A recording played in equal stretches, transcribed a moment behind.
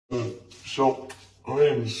So I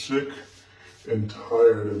am sick and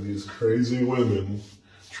tired of these crazy women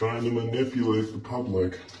trying to manipulate the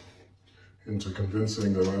public into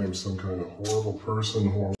convincing that I am some kind of horrible person,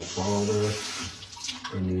 horrible father.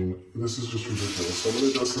 I mean, this is just ridiculous.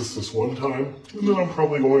 Somebody does this one time, and then I'm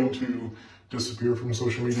probably going to disappear from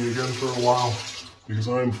social media again for a while because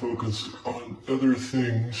I am focused on other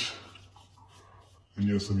things. And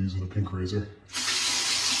yes, I'm using a pink razor.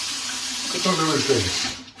 It's on other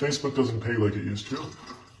things. Facebook doesn't pay like it used to,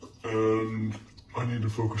 and I need to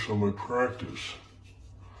focus on my practice.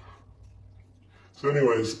 So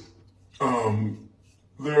anyways,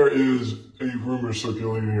 there is a rumor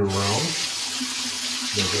circulating around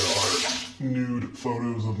that there are nude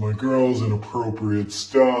photos of my girls, inappropriate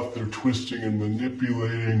stuff. They're twisting and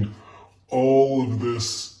manipulating all of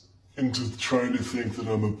this into trying to think that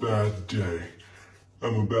I'm a bad day.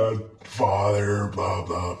 I'm a bad father, blah,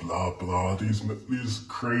 blah, blah, blah. These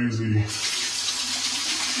crazy,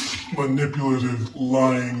 manipulative,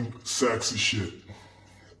 lying sacks of shit.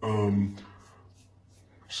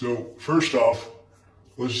 So first off,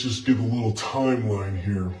 let's just give a little timeline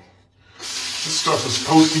here. This stuff was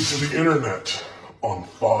posted to the internet on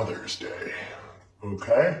Father's Day,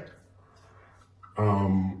 okay?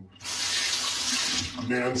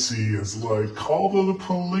 Nancy is like, call the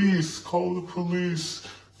police, call the police.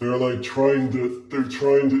 They're like trying to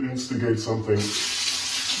instigate something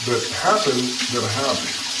that happened.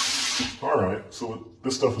 All right, so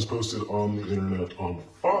this stuff was posted on the internet on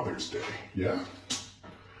Father's Day, yeah?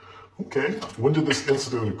 Okay, when did this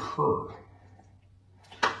incident occur?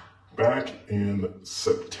 Back in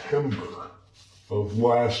September of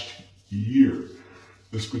last year.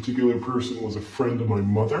 This particular person was a friend of my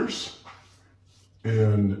mother's,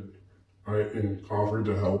 and I offered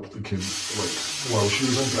to help the kids, like, while she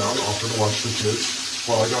was in town, offered to watch the kids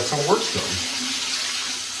while I got some work done.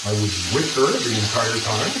 I was with her the entire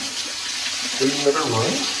time, in the other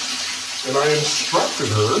room, and I instructed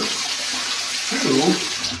her to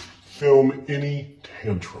film any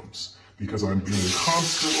tantrums, because I'm being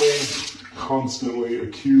constantly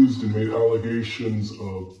accused and made allegations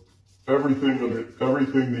of everything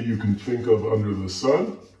that you can think of under the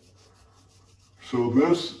sun. So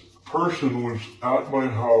this person was at my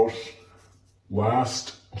house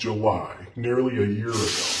last July, nearly a year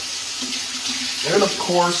ago. And of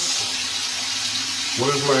course,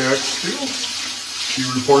 what does my ex do? She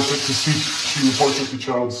reports it to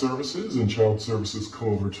Child Services, and Child Services come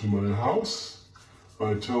over to my house.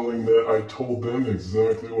 I told them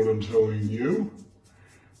exactly what I'm telling you,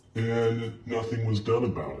 and nothing was done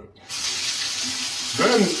about it.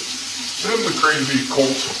 Then the crazy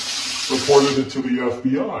cult reported it to the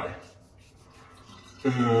FBI,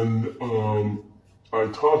 and I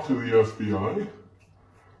talked to the FBI,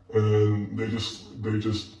 and they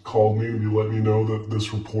just called me to let me know that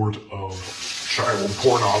this report of child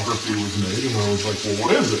pornography was made, and I was like, well,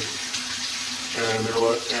 what is it? And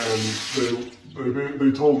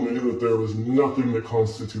they told me that there was nothing that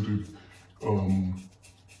constituted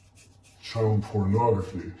child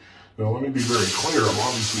pornography. Now, let me be very clear. I'm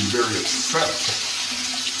obviously very upset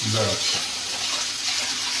that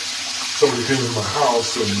somebody came into my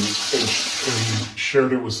house and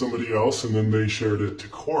shared it with somebody else, and then they shared it to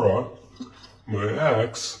Korra, my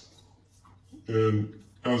ex, and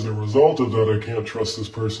as a result of that, I can't trust this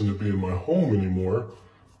person to be in my home anymore,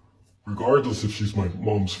 regardless if she's my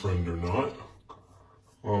mom's friend or not.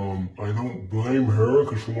 I don't blame her,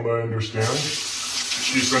 because from what I understand,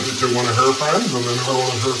 she sent it to one of her friends, and then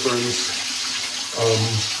one of her friends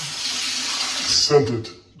sent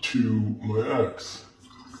it to my ex.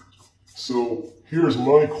 So here's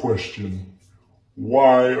my question.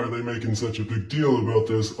 Why are they making such a big deal about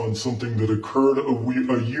this on something that occurred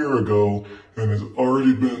a year ago and has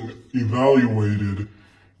already been evaluated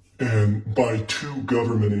and by 2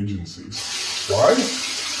 government agencies? Why?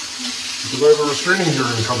 Because I have a restraining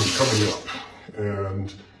hearing coming up,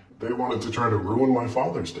 and they wanted to try to ruin my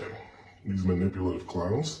Father's Day. These manipulative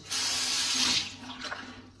clowns.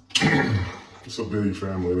 It's a big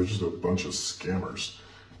family. They're just a bunch of scammers.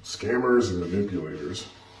 Scammers and manipulators.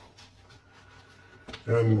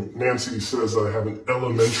 And Nancy says I have an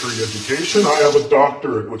elementary education. I have a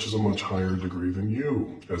doctorate, which is a much higher degree than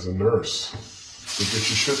you as a nurse. So get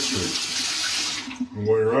your shit straight. And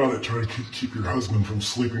while you're at it, try to keep your husband from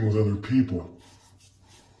sleeping with other people.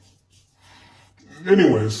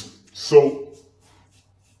 Anyways, so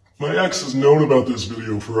my ex has known about this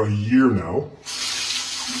video for a year now.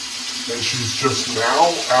 And she's just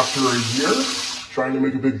now, after a year, trying to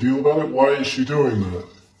make a big deal about it. Why is she doing that?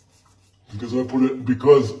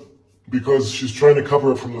 Because she's trying to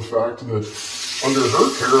cover up from the fact that under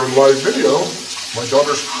her care on live video, my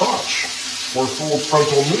daughter's crotch for full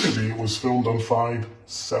frontal nudity was filmed on 5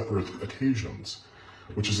 separate occasions,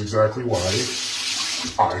 which is exactly why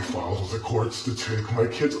I follow the courts to take my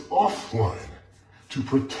kids offline, to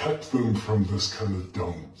protect them from this kind of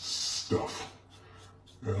dumb stuff.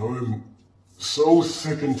 And I'm so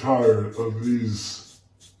sick and tired of these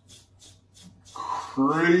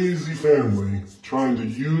crazy family trying to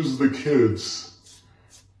use the kids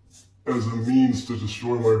as a means to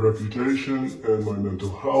destroy my reputation and my mental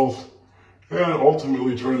health, and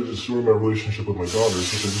ultimately trying to destroy my relationship with my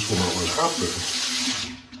daughters, which I just will not let happen.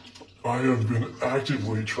 I have been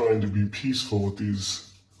actively trying to be peaceful with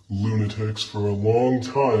these lunatics for a long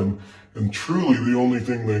time, and truly the only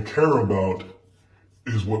thing they care about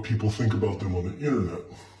is what people think about them on the internet.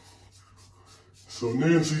 So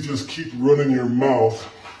Nancy, just keep running your mouth,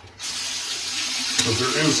 because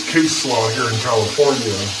there is case law here in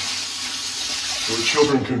California where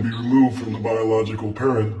children can be removed from the biological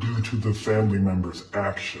parent due to the family member's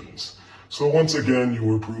actions. So once again,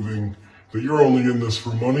 you are proving that you're only in this for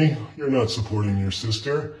money. You're not supporting your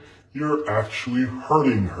sister. You're actually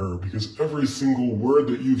hurting her, because every single word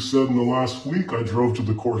that you've said in the last week, I drove to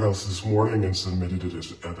the courthouse this morning and submitted it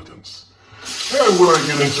as evidence. And when I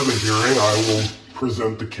get into the hearing, I will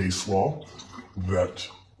present the case law that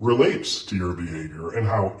relates to your behavior and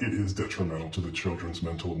how it is detrimental to the children's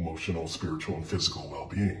mental, emotional, spiritual, and physical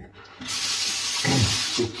well-being.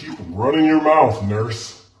 So keep running your mouth,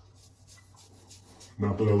 nurse.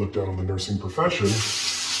 Not that I look down on the nursing profession,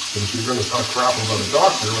 but if you're going to talk crap about a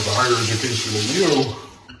doctor with a higher education than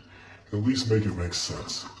you, at least make it make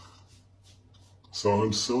sense. So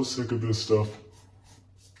I'm so sick of this stuff.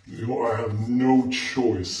 You know, I have no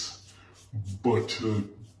choice but to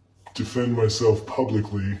defend myself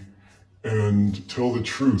publicly and tell the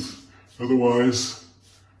truth. Otherwise,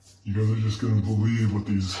 you guys are just going to believe what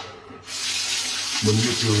these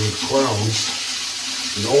manipulative clowns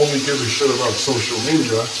that only give a shit about social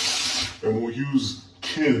media and will use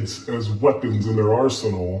kids as weapons in their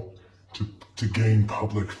arsenal to gain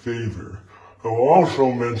public favor. I will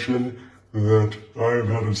also mention that I have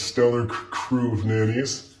had a stellar crew of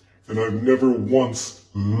nannies, and I've never once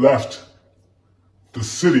left the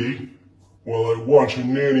city while a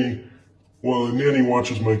nanny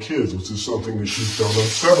watches my kids, which is something that she's done on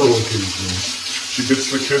several occasions. She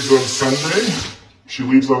gets the kids on Sunday, she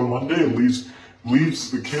leaves on Monday and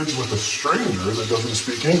leaves the kids with a stranger that doesn't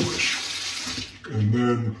speak English, and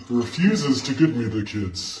then refuses to give me the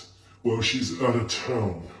kids while she's out of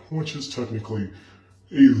town, which is technically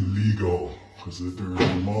illegal, because there's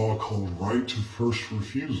a law called right to first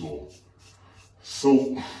refusal.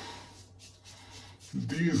 So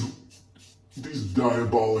these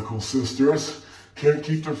diabolical sisters can't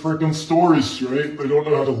keep their freaking stories straight. They don't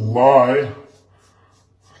know how to lie.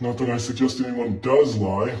 Not that I suggest anyone does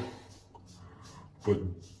lie, but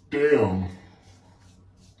damn.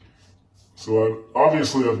 So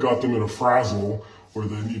obviously I've got them in a frazzle where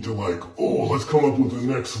they need to let's come up with the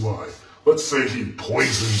next lie. Let's say he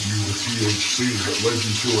poisoned you with THC that led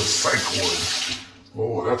you to a psych ward.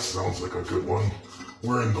 Oh, that sounds like a good one.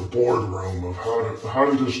 We're in the boardroom of how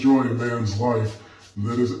to destroy a man's life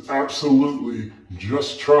that is absolutely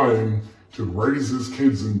just trying to raise his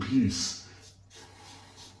kids in peace.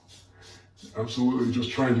 Absolutely just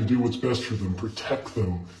trying to do what's best for them, protect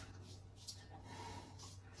them.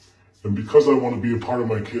 And because I want to be a part of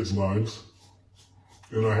my kids' lives,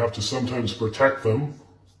 and I have to sometimes protect them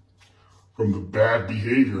from the bad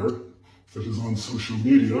behavior that is on social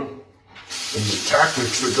media and the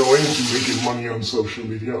tactics that go into making money on social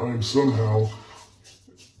media, I am somehow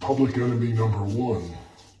public enemy number 1.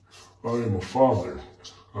 I am a father.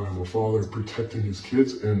 I am a father protecting his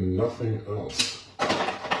kids and nothing else.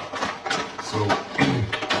 So,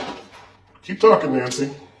 keep talking,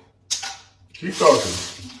 Nancy. Keep talking.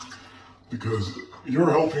 Because you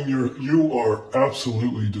are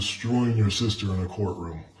absolutely destroying your sister in a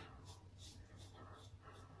courtroom.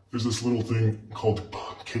 There's this little thing called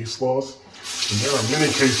case laws, and there are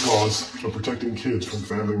many case laws of protecting kids from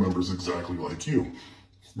family members exactly like you,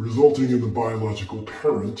 resulting in the biological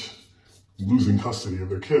parent losing custody of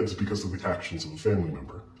their kids because of the actions of a family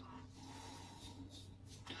member.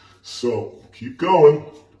 So, keep going.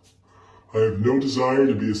 I have no desire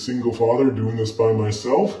to be a single father doing this by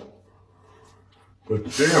myself, but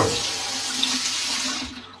damn,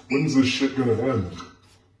 when's this shit gonna end?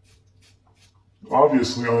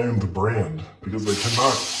 Obviously, I am the brand, because they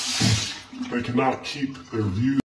cannot keep their views